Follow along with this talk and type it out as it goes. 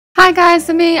Hi guys,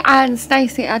 so me and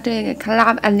Stacey are doing a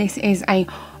collab, and this is a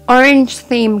orange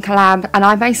theme collab, and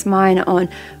I based mine on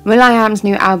WILL.I.AM's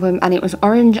new album, and it was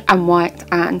orange and white,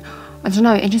 and I don't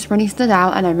know, it just really stood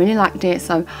out and I really liked it,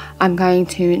 so I'm going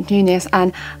to do this.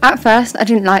 And at first I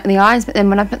didn't like the eyes, but then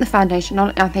when I put the foundation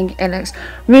on, I think it looks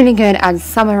really good and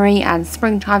summery and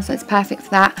springtime, so it's perfect for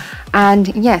that.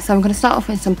 And yeah, so I'm going to start off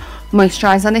with some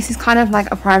moisturizer. This is kind of like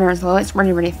a primer as well. It's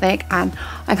really thick, and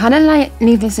I kind of like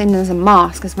leave this in as a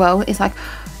mask as well. It's like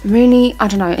really, I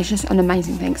don't know, it's just an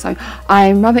amazing thing. So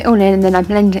I rub it all in and then I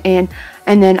blend it in,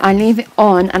 and then I leave it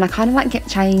on, and I kind of like get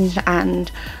changed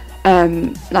and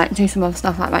like do some other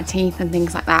stuff like my teeth and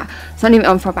things like that. So I leave it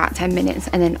on for about 10 minutes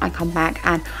and then I come back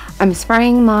and I'm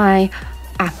spraying my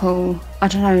apple, I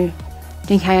don't know,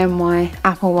 DKNY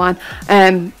apple one,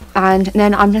 and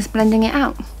then I'm just blending it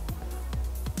out.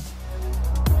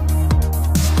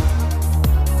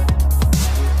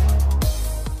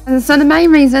 And so the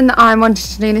main reason that I wanted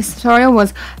to do this tutorial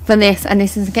was for this, and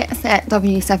this is Get Set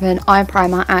W7 eye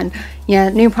primer. And yeah,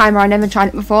 new primer, I never tried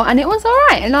it before and it was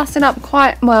alright, it lasted up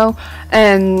quite well.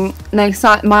 My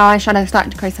eyeshadow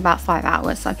started to crease about 5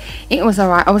 hours, so it was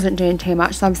alright. I wasn't doing too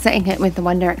much, so I'm setting it with the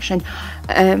One Direction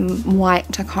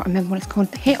white, I can't remember what it's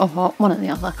called, Hit or Hot, one or the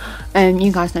other.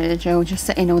 You guys know the drill, just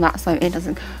setting all that so it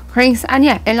doesn't crease, and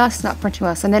yeah, it lasted up pretty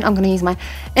well. So then I'm going to use my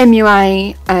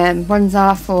MUA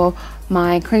bronzer for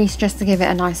my crease, just to give it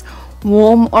a nice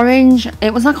warm orange.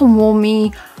 It was like a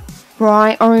warmy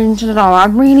bright orange. I don't know, I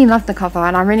really love the cover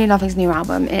and I really love his new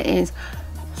album. It is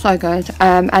so good.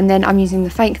 And then I'm using the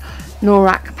fake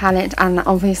Lorac palette, and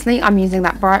obviously I'm using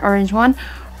that bright orange one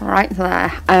right there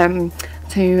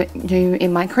to do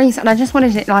in my crease. And I just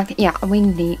wanted it like, yeah, a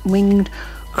winged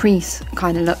crease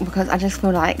kind of look, because I just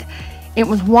feel like it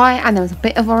was white and there was a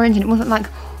bit of orange and it wasn't like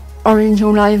orange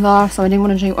all over, so I didn't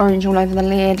want to do orange all over the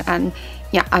lid. And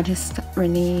yeah, I just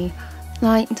really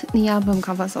liked the album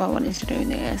cover, so I wanted to do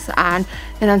this. And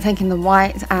then I'm taking the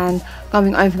white and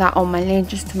going over that on my lid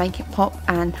just to make it pop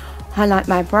and highlight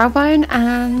my brow bone,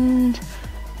 and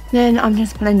then I'm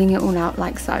just blending it all out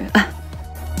like so.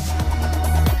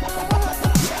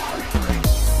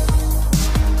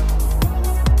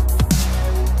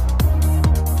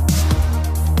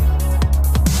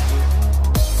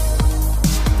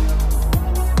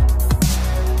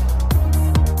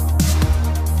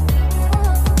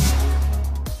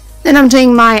 Then I'm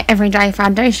doing my everyday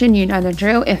foundation, you know the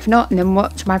drill. If not, then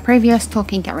watch my previous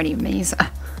Talking Get Ready With Me's.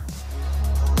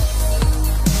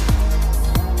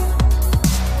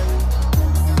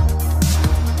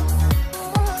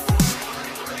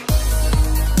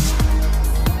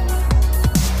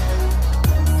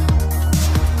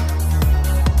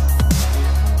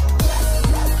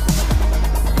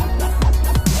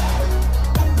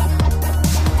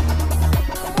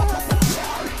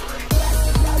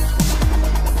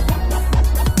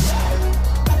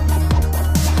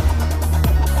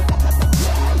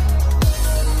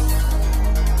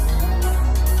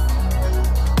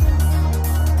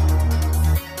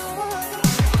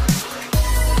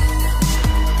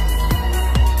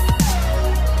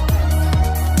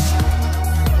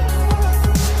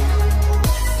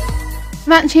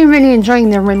 I'm actually really enjoying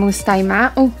the Rimmel Stay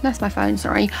Matte. Oh, that's my phone,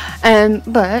 sorry.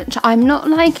 But I'm not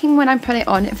liking when I put it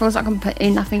on. It feels like I'm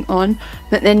putting nothing on,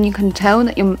 but then you can tell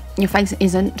that your face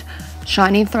isn't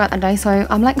shiny throughout the day. So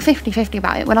I'm like 50-50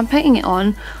 about it. When I'm putting it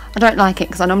on, I don't like it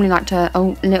because I normally like to,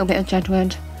 oh, a little bit of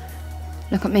Jedward.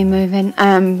 Look at me moving.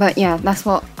 But yeah, that's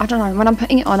what, I don't know. When I'm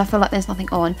putting it on, I feel like there's nothing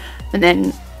on, but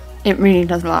then it really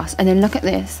does last. And then look at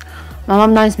this. My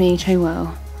mum knows me too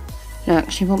well.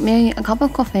 Look, she bought me a cup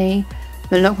of coffee,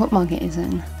 but look what mug it is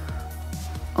in.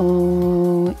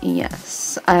 Oh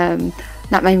yes,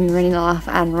 that made me really laugh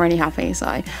and really happy.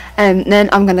 So then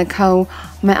I'm going to curl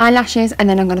my eyelashes, and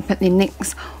then I'm going to put the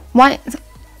NYX white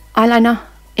eyeliner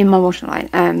in my waterline,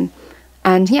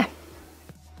 and yeah.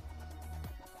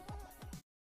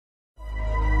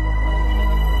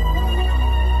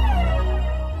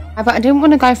 But I didn't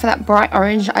want to go for that bright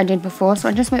orange I did before, so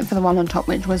I just went for the one on top,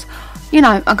 which was, you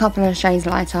know, a couple of shades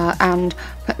lighter, and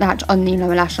put that on the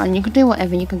lower lash line. You could do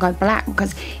whatever, you could go black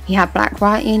because he had black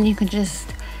writing, you could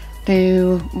just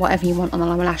do whatever you want on the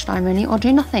lower lash line really, or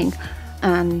do nothing.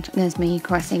 And there's me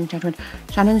caressing Jedward.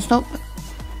 Shannon, stop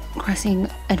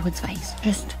caressing Edward's face,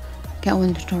 just get on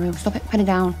with the tutorial, stop it, put it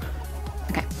down.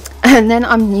 Okay, and then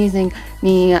I'm using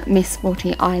the Miss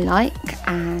Sporty Eye Like,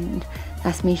 and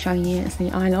that's me showing you it's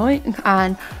the eye light,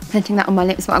 and putting that on my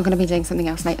lips, but I'm going to be doing something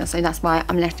else later, so that's why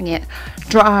I'm letting it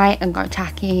dry and go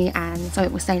tacky, and so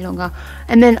it will stay longer.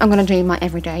 And then I'm going to do my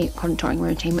everyday contouring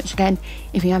routine, which again,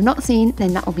 if you have not seen,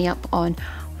 then that will be up on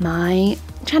my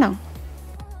channel.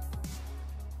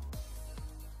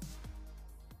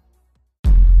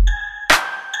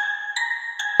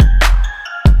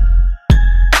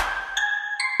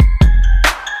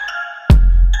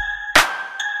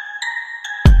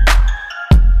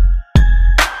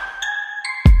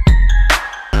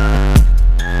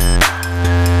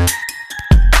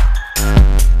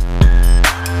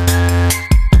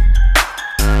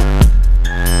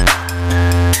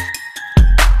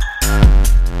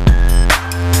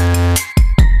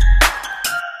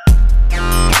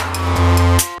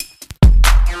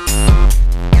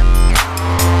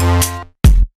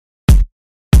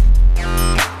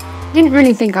 didn't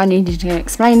really think I needed to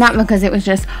explain that because it was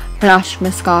just blush,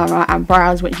 mascara and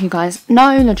brows, which you guys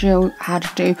know the drill how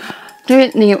to do. Do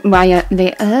it the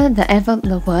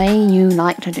way you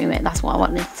like to do it. That's what I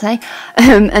wanted to say.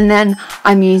 And then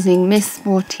I'm using Miss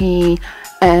Sporty.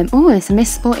 Oh, it's a Miss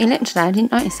Sporty lip today. I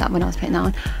didn't notice that when I was putting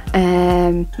that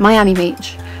on. Miami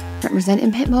Beach,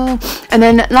 representing Pitbull. And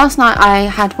then last night I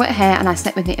had wet hair and I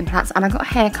slept with the implants and I got a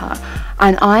haircut,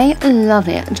 and I love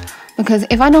it because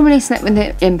if I normally slept with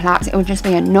the implants, it would just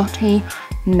be a knotty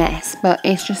mess. But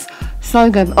it's just so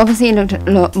good. Obviously, it looked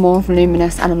a lot more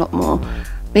voluminous and a lot more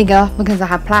bigger because I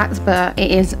have plaits, but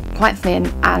it is quite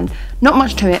thin and not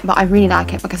much to it, but I really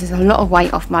like it because it's a lot of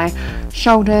weight off my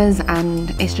shoulders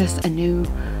and it's just a new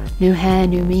hair,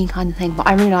 new me kind of thing. But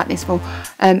I really like this for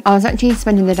I was actually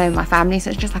spending the day with my family,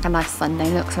 so it's just like a nice Sunday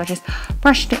look. So I just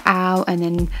brushed it out and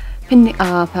then pinned it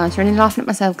up. I was really laughing at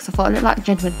myself because I thought I looked like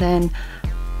Jedward then,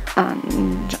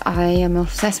 and I am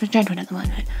obsessed with Jedward at the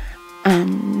moment,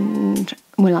 and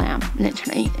WILL.I.AM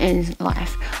literally is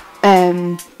life.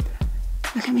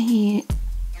 Look at me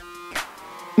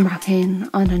rapping.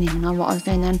 I don't even know what I was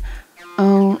doing then.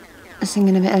 Oh,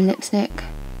 singing a bit of lipstick.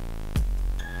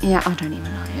 Yeah, I don't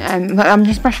even know. But I'm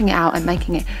just brushing it out and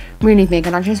making it really big,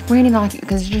 and I just really like it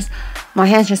because it's just, my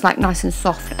hair's just like nice and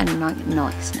soft and like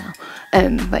nice now.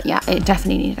 But yeah, it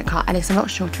definitely needed a cut, and it's a lot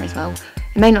shorter as well.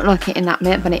 It may not look it in that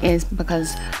bit, but it is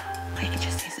because it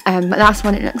just is. But that's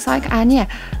what it looks like. And yeah,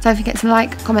 don't forget to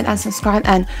like, comment and subscribe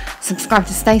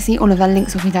to Stacey. All of her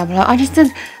links will be down below. I just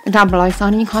did the down below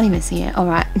sign and you can't even see it.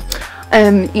 Alright,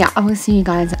 yeah, I will see you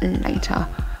guys later.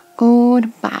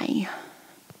 Goodbye.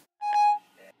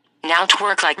 Now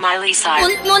twerk like Miley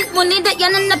Cyrus. Money that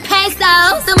yan in the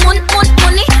pesos. The money,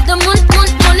 the money,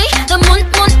 the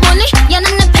money, yan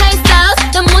in the pesos.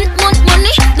 The money,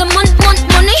 the money,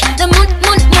 the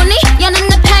money, yan in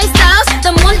the pesos.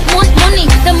 The money,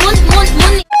 the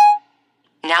money.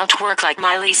 Now twerk like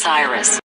Miley Cyrus.